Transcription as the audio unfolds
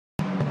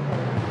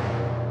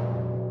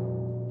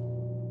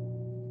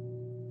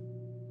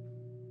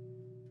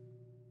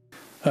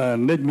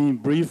Let me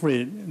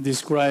briefly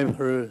describe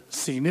her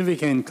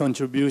significant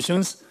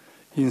contributions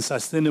in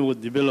sustainable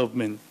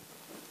development.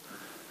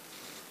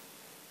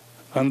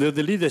 Under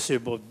the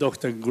leadership of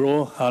Dr.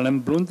 Gro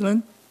Harlem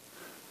Brundtland,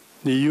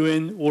 the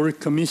UN World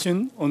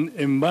Commission on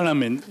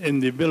Environment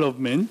and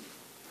Development,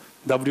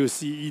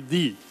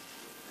 WCED,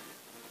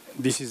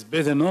 this is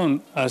better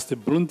known as the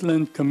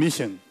Brundtland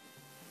Commission,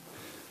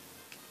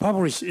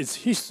 published its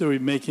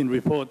history-making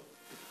report,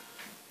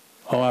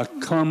 Our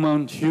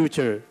Common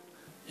Future,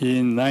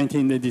 in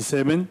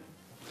 1987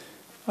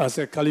 as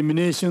a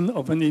culmination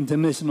of an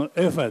international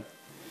effort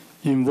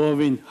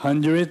involving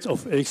hundreds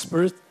of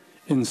experts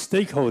and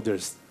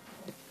stakeholders.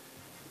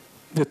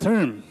 The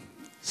term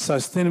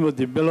sustainable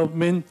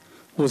development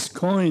was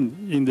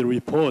coined in the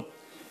report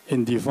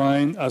and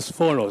defined as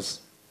follows.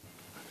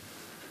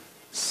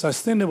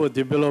 Sustainable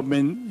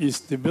development is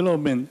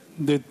development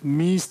that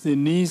meets the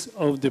needs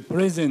of the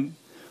present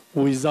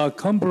without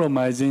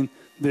compromising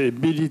the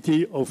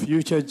ability of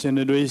future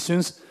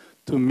generations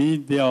to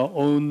meet their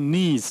own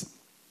needs.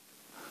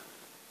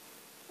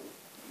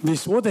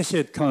 This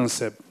watershed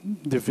concept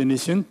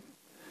definition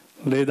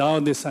laid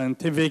out the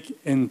scientific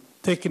and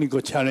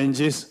technical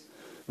challenges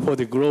for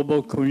the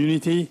global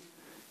community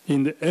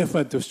in the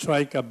effort to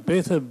strike a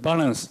better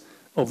balance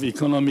of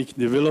economic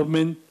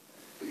development,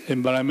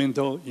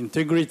 environmental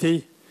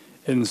integrity,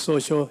 and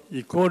social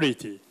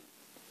equality.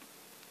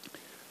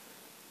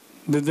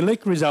 The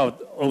direct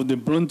result of the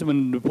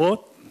Brundtland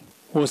Report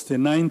was the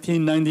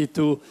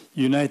 1992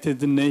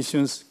 United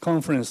Nations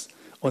Conference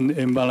on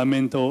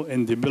Environmental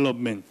and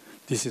Development.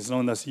 This is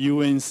known as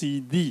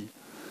UNCD,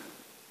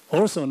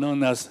 also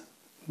known as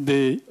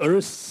the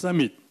Earth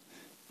Summit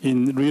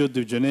in Rio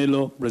de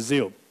Janeiro,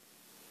 Brazil.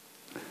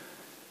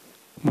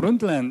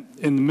 Brundtland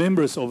and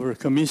members of her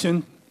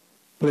commission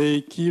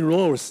play key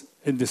roles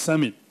at the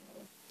summit.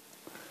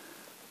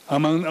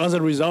 Among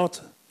other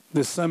results,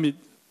 the summit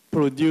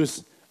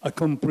produced a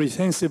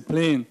comprehensive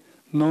plan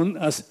known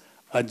as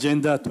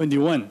Agenda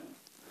 21,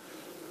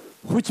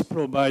 which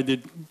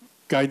provided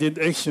guided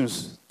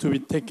actions to be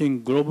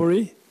taken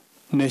globally,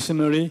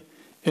 nationally,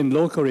 and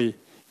locally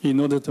in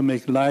order to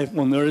make life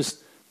on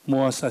Earth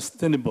more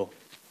sustainable.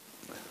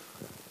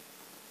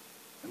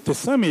 The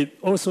summit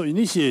also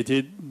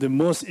initiated the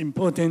most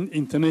important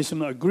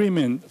international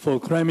agreement for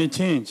climate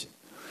change,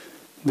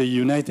 the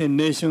United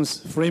Nations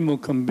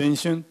Framework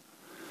Convention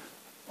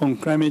on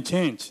Climate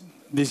Change.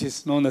 This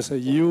is known as a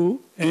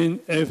UNFCCC,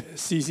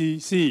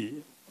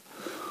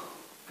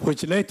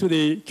 which led to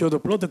the Kyoto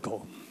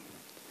Protocol.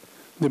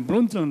 The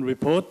Brundtland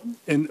Report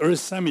and Earth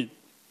Summit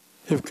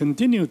have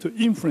continued to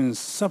influence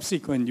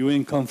subsequent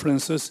UN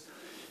conferences,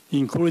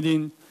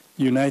 including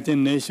United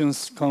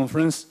Nations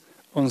Conference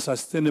on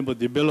Sustainable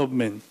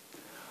Development.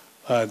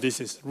 This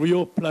is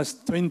Rio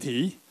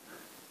 +20,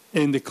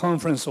 and the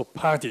Conference of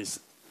Parties,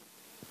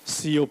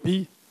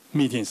 COP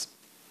meetings.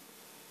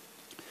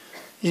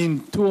 In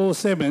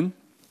 2007,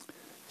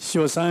 she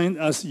was assigned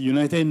as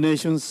United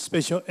Nations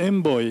Special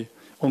Envoy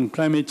on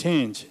Climate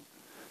Change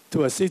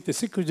to assist the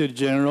Secretary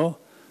General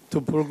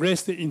to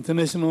progress the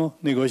international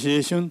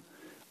negotiation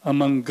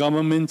among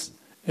governments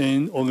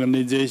and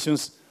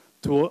organizations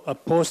toward a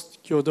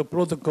post-Kyoto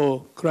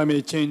Protocol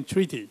climate change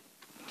treaty.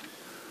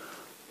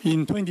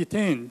 In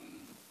 2010,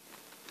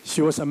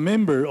 she was a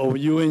member of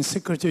UN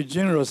Secretary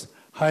General's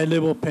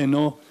high-level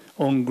panel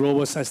on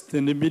global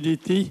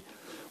sustainability,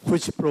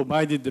 which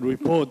provided the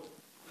report,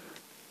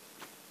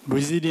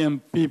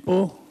 Resilient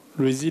People,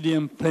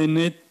 Resilient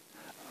Planet,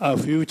 a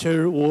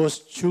Future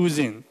Worth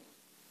Choosing.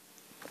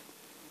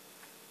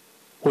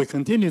 We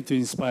continue to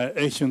inspire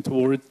action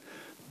toward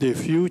the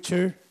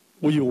future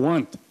we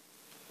want,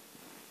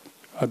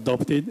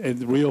 adopted at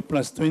Rio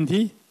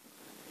 +20,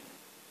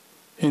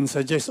 and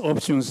suggest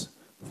options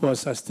for a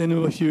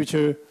sustainable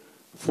future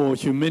for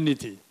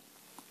humanity.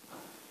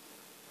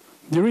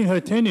 During her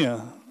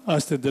tenure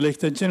as the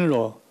Director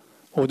General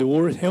of the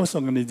World Health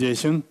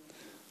Organization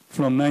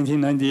from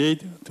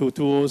 1998 to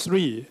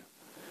 2003,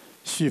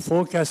 she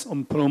focused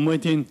on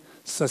promoting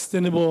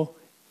sustainable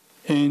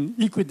and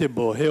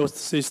equitable health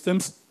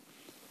systems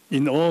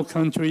in all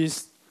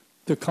countries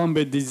to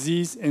combat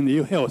disease and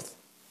ill health.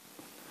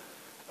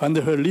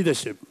 Under her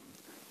leadership,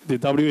 the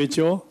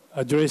WHO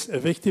addressed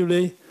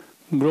effectively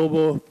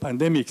global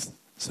pandemics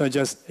such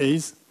as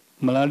AIDS,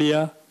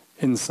 malaria,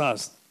 and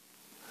SARS.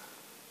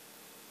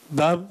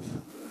 Dubbed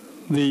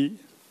the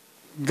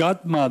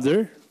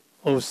godmother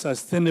of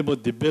sustainable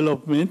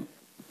development,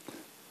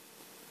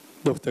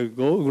 Dr.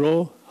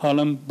 Gro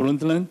Harlem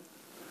Brundtland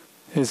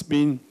has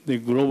been the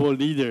global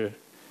leader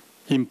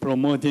in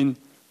promoting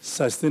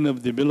sustainable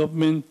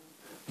development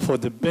for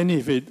the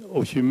benefit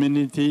of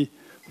humanity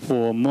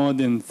for more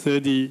than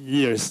 30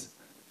 years.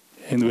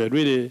 And we're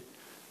really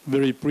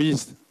very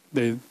pleased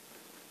that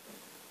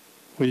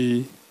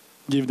we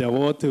give the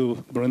award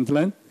to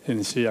Brundtland,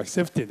 and she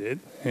accepted it,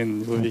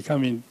 and will be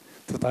coming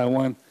to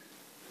Taiwan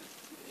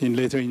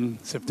later in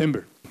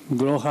September.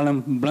 Gro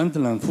Harlem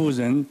Brundtland 夫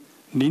人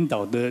领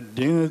导的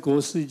联合国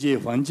世界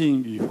环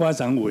境与发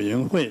展委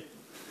员会，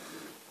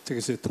这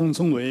个是通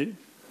称为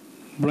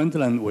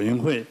Brundtland 委员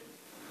会，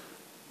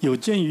有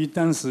鉴于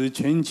当时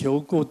全球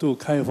过度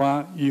开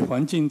发与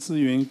环境资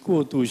源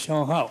过度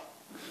消耗，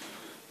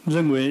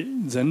认为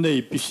人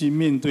类必须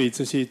面对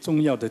这些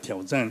重要的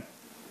挑战。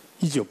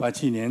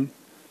1987年，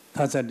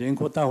他在联合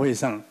国大会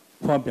上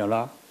发表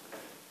了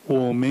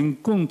我们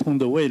共同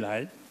的未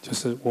来，就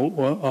是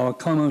Our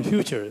Common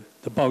Future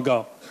的报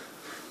告。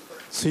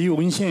此一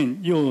文献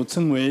又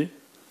称为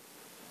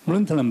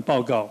Brundtland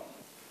报告，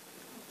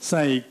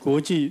在国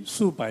际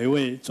数百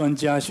位专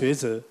家学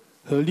者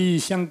和利益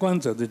相关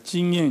者的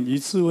经验与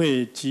智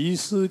慧集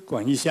思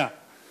广益下，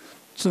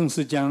正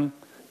式将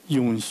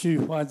永续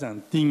发展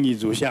定义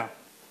如下：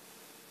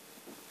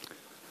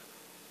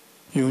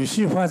永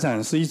续发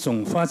展是一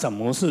种发展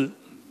模式，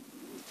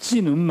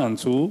既能满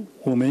足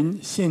我们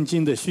现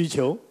今的需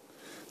求，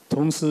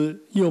同时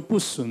又不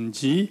损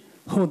及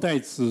后代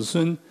子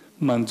孙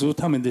满足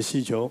他们的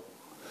需求。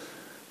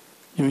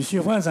永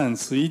续发展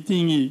此一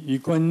定义与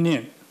观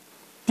念，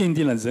奠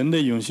定了人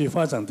类永续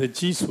发展的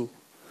基础，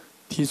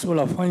提出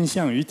了方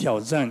向与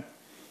挑战，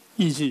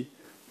预计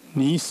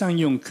拟善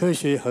用科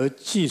学和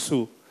技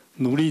术，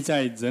努力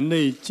在人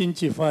类经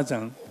济发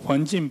展、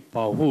环境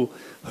保护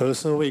和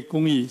社会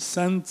公益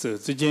三者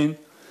之间，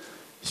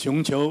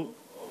寻求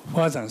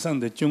发展上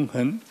的均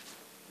衡。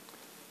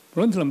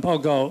Brundtland 报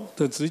告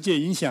的直接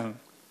影响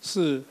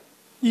是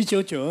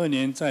1992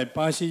年在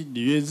巴西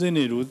里约热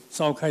内卢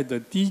召开的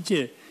第一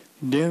届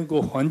联合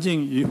国环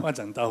境与发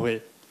展大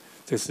会，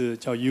这是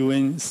叫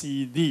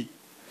UNCED，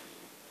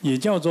 也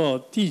叫做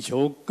地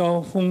球高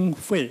峰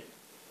会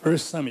Earth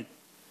Summit。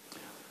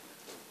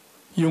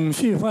永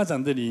续发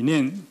展的理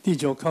念，地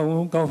球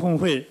高峰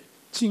会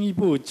进一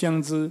步将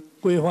之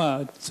规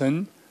划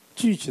成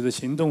具体的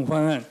行动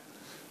方案，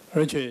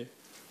而且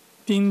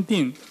订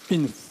定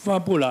并发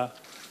布了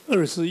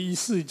21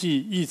世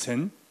纪议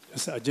程，就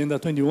是 Agenda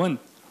 21，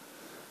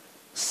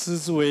视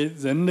之为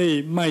人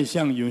类迈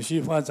向永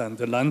续发展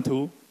的蓝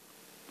图。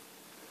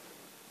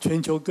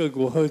全球各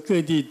国和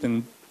各地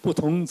等不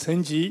同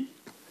层级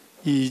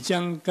已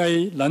将该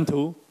蓝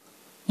图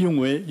用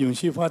为永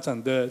续发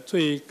展的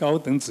最高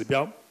等指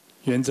标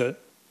原则，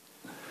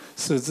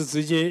使之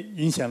直接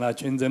影响了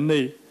全人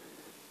类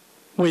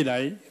未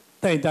来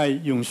代代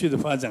永续的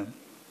发展。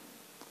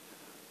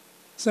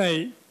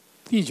在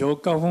地球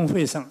高峰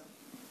会上，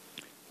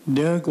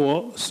联合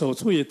国首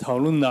次也讨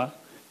论了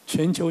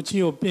全球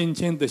气候变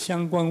迁的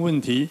相关问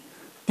题，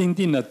订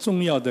定了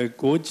重要的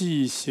国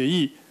际协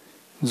议，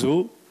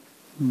如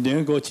联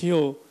合国气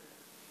候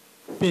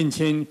变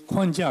迁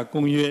框架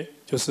公约，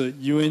就是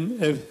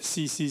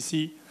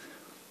UNFCCC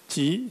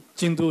及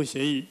京都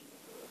协议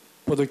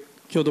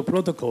Kyoto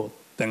Protocol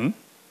等，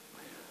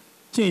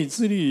借以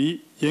致力于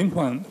延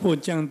缓或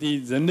降低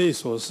人类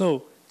所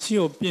受气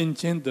候变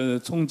迁的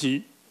冲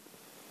击。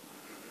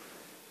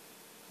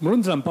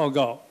Brundtland 报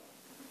告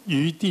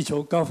与地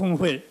球高峰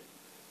会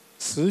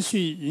持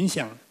续影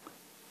响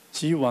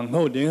其往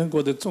后联合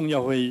国的重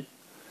要会议，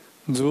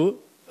如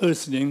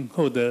20年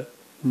后的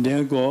联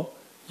合国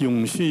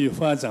永续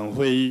发展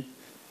会议，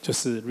就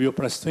是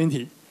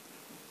Rio+20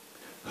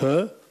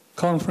 和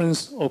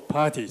Conference of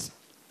Parties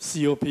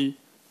 (COP)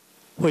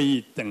 会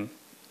议等。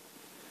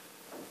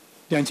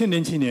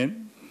2007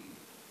年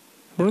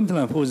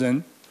，Brundtland夫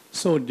人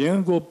受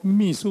联合国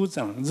秘书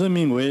长任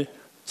命为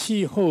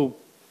气候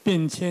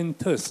变迁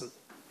特使，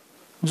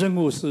任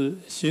务是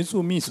协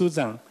助秘书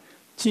长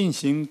进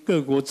行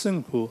各国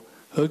政府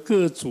和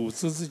各组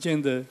织之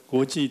间的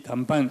国际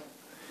谈判，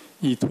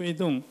以推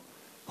动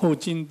后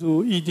京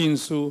都议定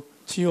书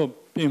气候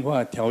变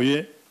化条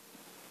约。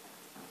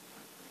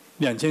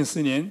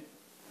2004年，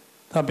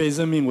他被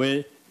任命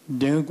为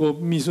联合国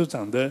秘书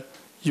长的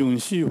永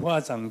续发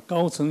展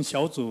高层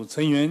小组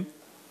成员，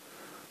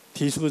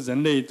提出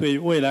人类对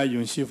未来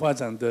永续发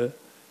展的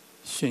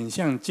选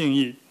项建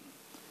议，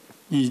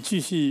以继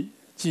续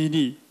激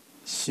励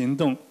行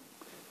动，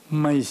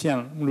迈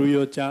向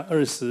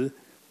Rio+20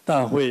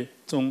大会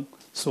中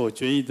所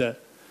决议的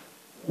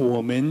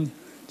我们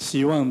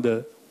希望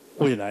的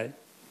未来，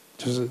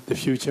就是 the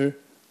future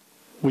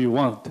we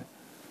want，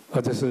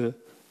 这是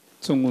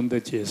中文的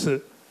解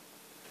释。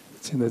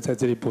现在在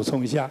这里补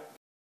充一下。